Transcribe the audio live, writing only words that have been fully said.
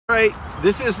Right,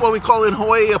 this is what we call in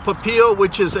Hawaii a papio,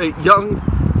 which is a young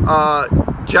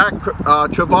Jack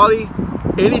Trevally.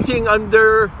 Anything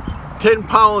under 10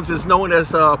 pounds is known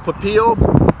as a papio,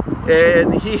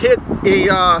 and he hit a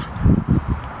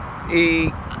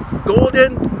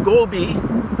Golden Goby,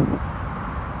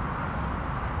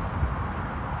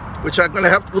 which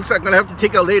looks like I'm gonna have to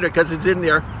take out later because it's in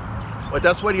there. But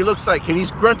that's what he looks like, and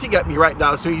he's grunting at me right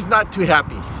now, so he's not too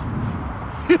happy.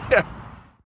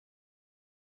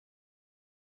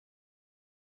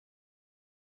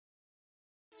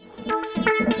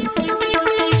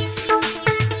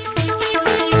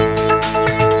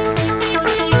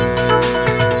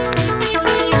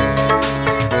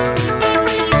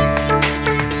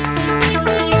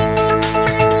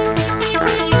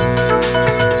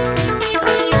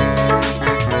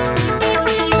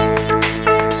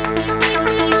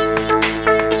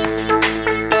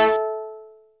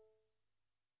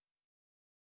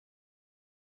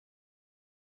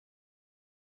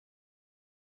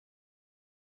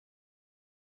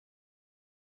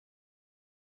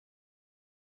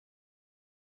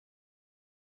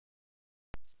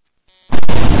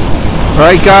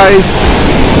 Alright guys,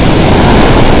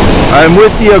 I'm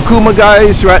with the Okuma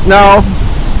guys right now,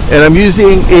 and I'm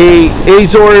using a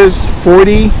Azores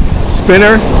 40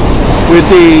 spinner with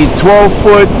a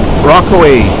 12-foot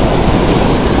Rockaway,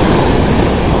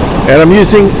 and I'm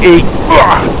using a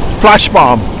flash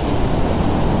bomb.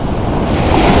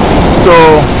 So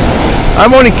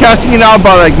I'm only casting it out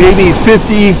about like maybe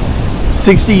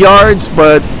 50-60 yards,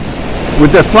 but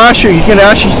with the flasher you can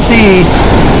actually see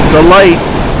the light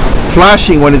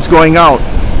flashing when it's going out.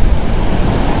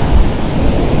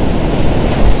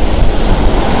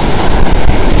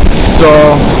 So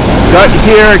got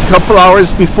here a couple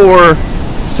hours before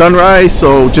sunrise,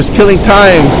 so just killing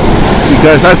time,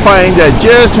 because I find that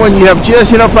just when you have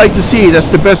just enough light to see, that's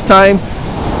the best time.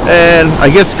 And I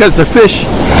guess because the fish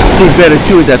see better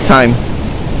too at that time.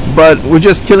 But we're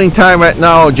just killing time right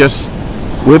now, just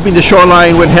whipping the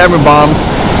shoreline with hammer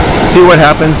bombs, see what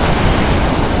happens.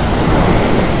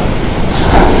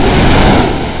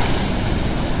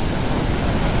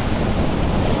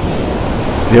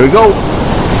 There we go.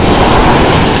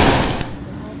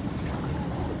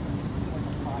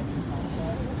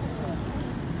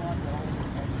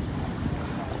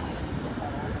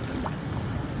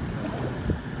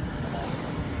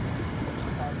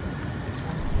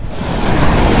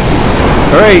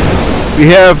 All right, we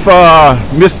have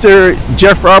Mr.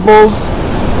 Jeff Robles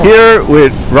here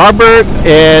with Robert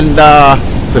and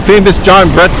the famous John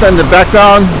Bretza in the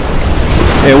background,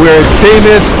 and we're at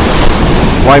famous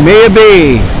Waimea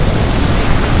Bay.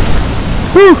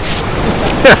 Whew.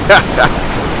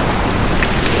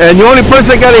 And the only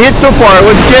person that got a hit so far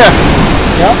was Jeff.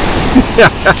 Yep.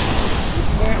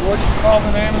 What do you call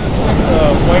the name of this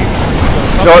thing?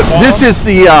 No, this is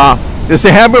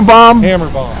the hammer bomb. Hammer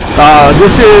bomb.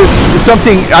 This is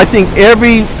something I think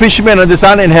every fisherman on this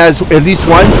island has at least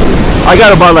one. I got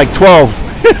about like 12.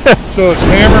 So it's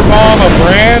hammer bomb a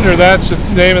brand, or that's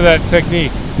the name of that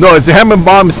technique? No, it's a hammer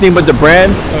bomb. It's named with the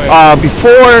brand. Oh, yeah.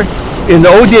 Before, in the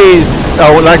old days,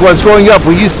 like when I was growing up,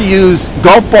 we used to use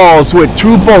golf balls with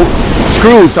through bolt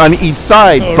screws on each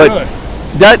side. Oh, but really?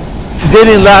 that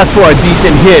didn't last for a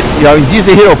decent hit. You know, a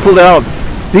decent hit will pull it out.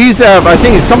 These have, I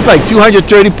think it's something like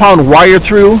 230-pound wire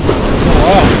through. Oh,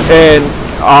 wow. And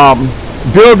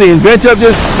Bill, the inventor of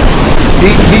this,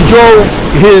 he drove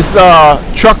his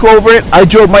truck over it. I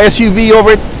drove my SUV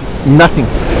over it. Nothing.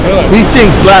 Really? These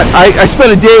things, I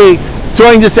spent a day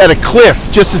throwing this at a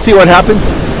cliff just to see what happened.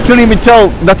 Couldn't even tell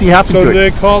nothing happened to it. So do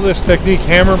they call this technique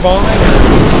hammer bombing?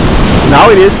 Now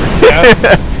it is.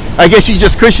 Yeah. I guess you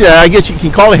just Christian. I guess you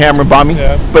can call it hammer bombing,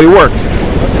 yeah. But it works.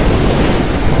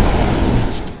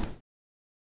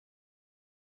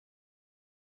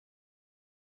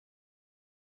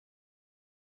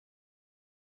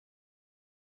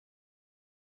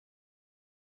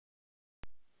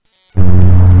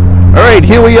 Alright,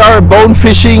 here we are bone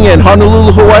fishing in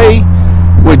Honolulu, Hawaii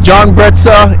with John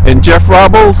Bretza and Jeff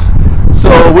Robles. So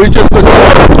we're just going to see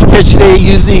what we can catch today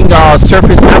using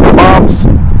surface hammer bombs.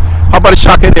 How about a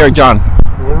shotgun there, John?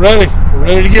 We're ready. We're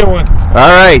ready to get one.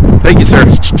 Alright, thank you, sir.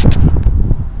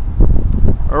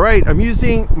 Alright, I'm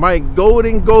using my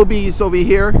Golden Gobies over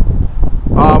here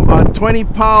on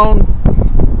 20-pound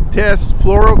test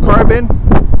fluorocarbon.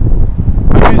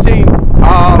 I'm using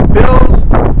Bill's.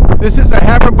 This is a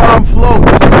hammer bomb float.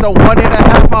 This is a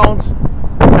 1.5 ounce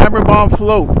hammer bomb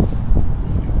float.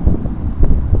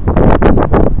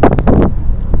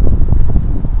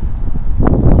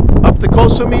 Up the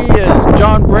coast from me is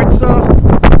John Bretza,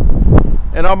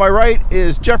 and on my right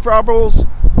is Jeff Robles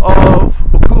of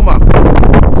Okuma.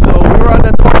 So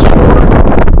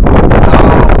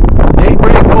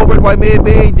Waimea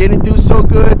Bay didn't do so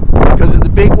good because of the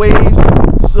big waves.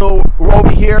 So we're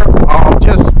over here,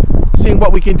 just seeing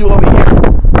what we can do over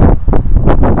here.